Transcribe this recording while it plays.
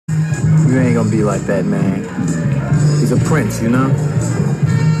ain't gonna be like that, man. He's a prince, you know?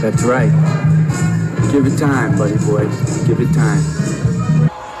 That's right. Give it time, buddy boy. Give it time.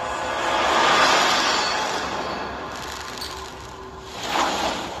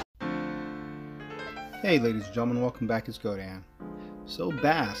 Hey ladies and gentlemen, welcome back. It's Godan. So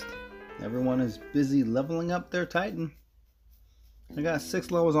Bast, everyone is busy leveling up their Titan. I got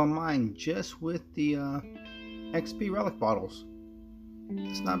 6 levels on mine just with the XP relic bottles.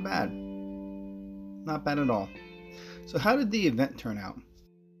 It's not bad. Not bad at all. So how did the event turn out?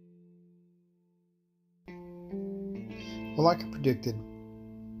 Well, like I predicted,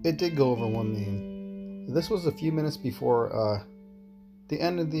 it did go over 1 million. This was a few minutes before the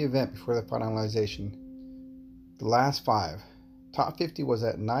end of the event, before the finalization. The last 5. Top 50 was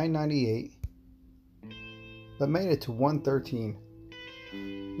at 998, but made it to 113.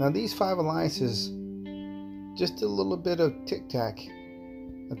 Now these 5 alliances just did a little bit of tic-tac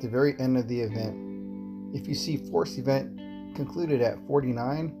at the very end of the event. If you see Force event concluded at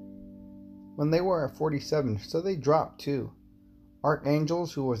 49 when they were at 47, so they dropped too.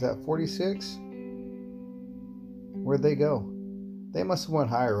 Archangels, who was at 46, where'd they go? They must have went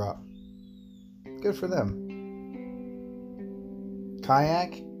higher up. Good for them.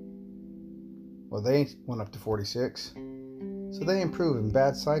 Kayak, well, they went up to 46, so they improved. In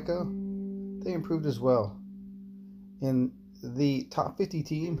Bad Psycho, they improved as well. In the top 50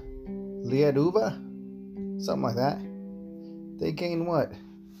 team, Ladega, something like that, they gained what,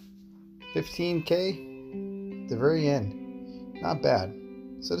 15k at the very end. Not bad.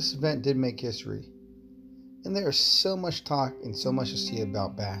 So this event did make history, and there is so much talk and so much to see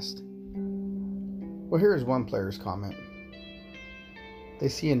about Bast. Well, here's one player's comment. They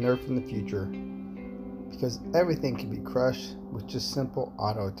see a nerf in the future because everything can be crushed with just simple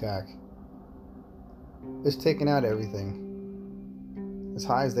auto attack. It's taking out everything as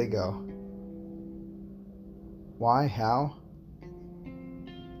high as they go. Why? How?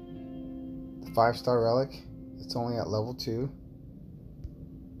 The 5-star relic, it's only at level 2.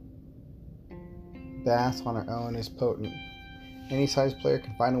 Bast on her own is potent. Any size player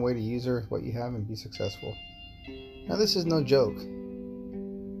can find a way to use her with what you have and be successful. Now this is no joke,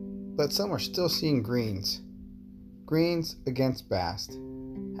 but some are still seeing greens. Greens against Bast.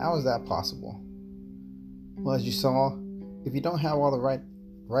 How is that possible? Well, as you saw, if you don't have all the right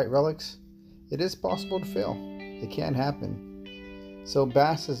relics, it is possible to fail. It can happen. So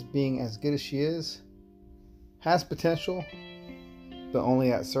Bast, as being as good as she is, has potential, but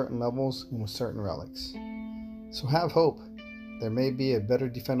only at certain levels and with certain relics. So have hope. There may be a better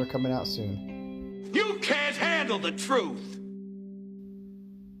defender coming out soon. You can't handle the truth!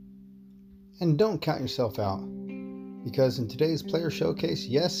 And don't count yourself out, because in today's player showcase,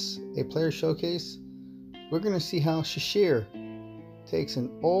 yes, a player showcase, we're going to see how Shashir takes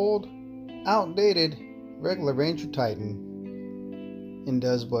an old, outdated, regular Ranger Titan and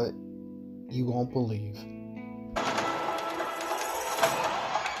does what you won't believe.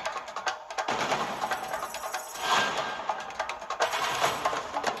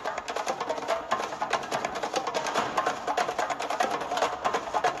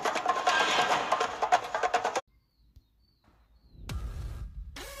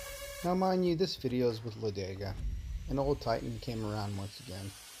 Now mind you, this video is with Ladega. An old Titan came around once again.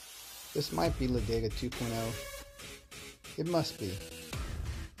 This might be Ladega 2.0. It must be.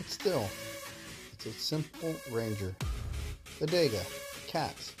 But still, it's a simple ranger. Ladega,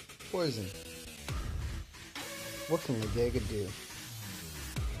 cats, poison. What can Ladega do?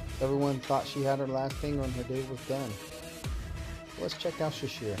 Everyone thought she had her last thing when her day was done. Let's check out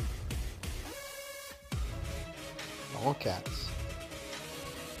Shashir. All cats.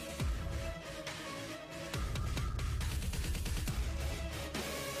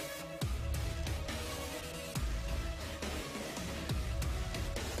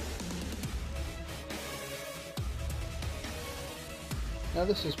 Now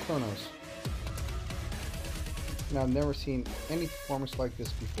this is Kronos, and I've never seen any performance like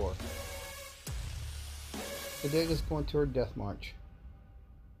this before. Ladega's going to her death march.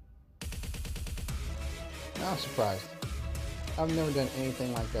 Now I'm surprised. I've never done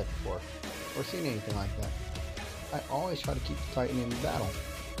anything like that before, or seen anything like that. I always try to keep the Titan in the battle.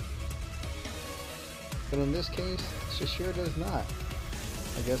 But in this case, Shashir does not.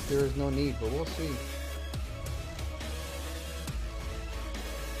 I guess there is no need, but we'll see.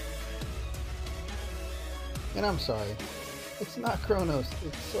 And I'm sorry, it's not Kronos,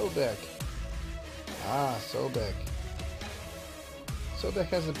 it's Sobek. Ah, Sobek. Sobek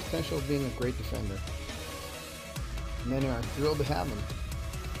has the potential of being a great defender. Many are thrilled to have him.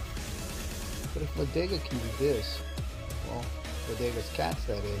 But if Ladega can do this, well, Ladega's cats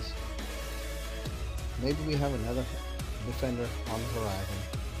that is, maybe we have another defender on the horizon.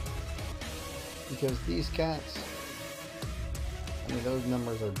 Because these cats, I mean, those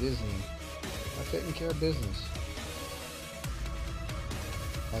numbers are dizzying, are taking care of business.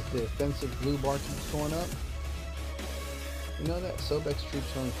 As the offensive blue bar keeps going up, you know that Sobek's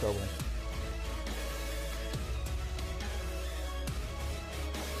troops are in trouble.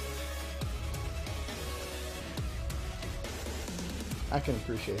 I can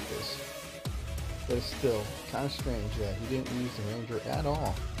appreciate this, but it's still kind of strange that he didn't use the Ranger at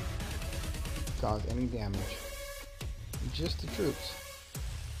all to cause any damage. Just the troops.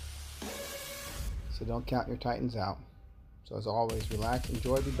 So don't count your Titans out. So as always, relax,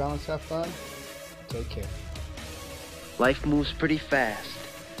 enjoy, be balanced, have fun, take care. Life moves pretty fast.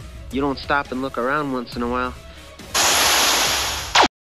 You don't stop and look around once in a while,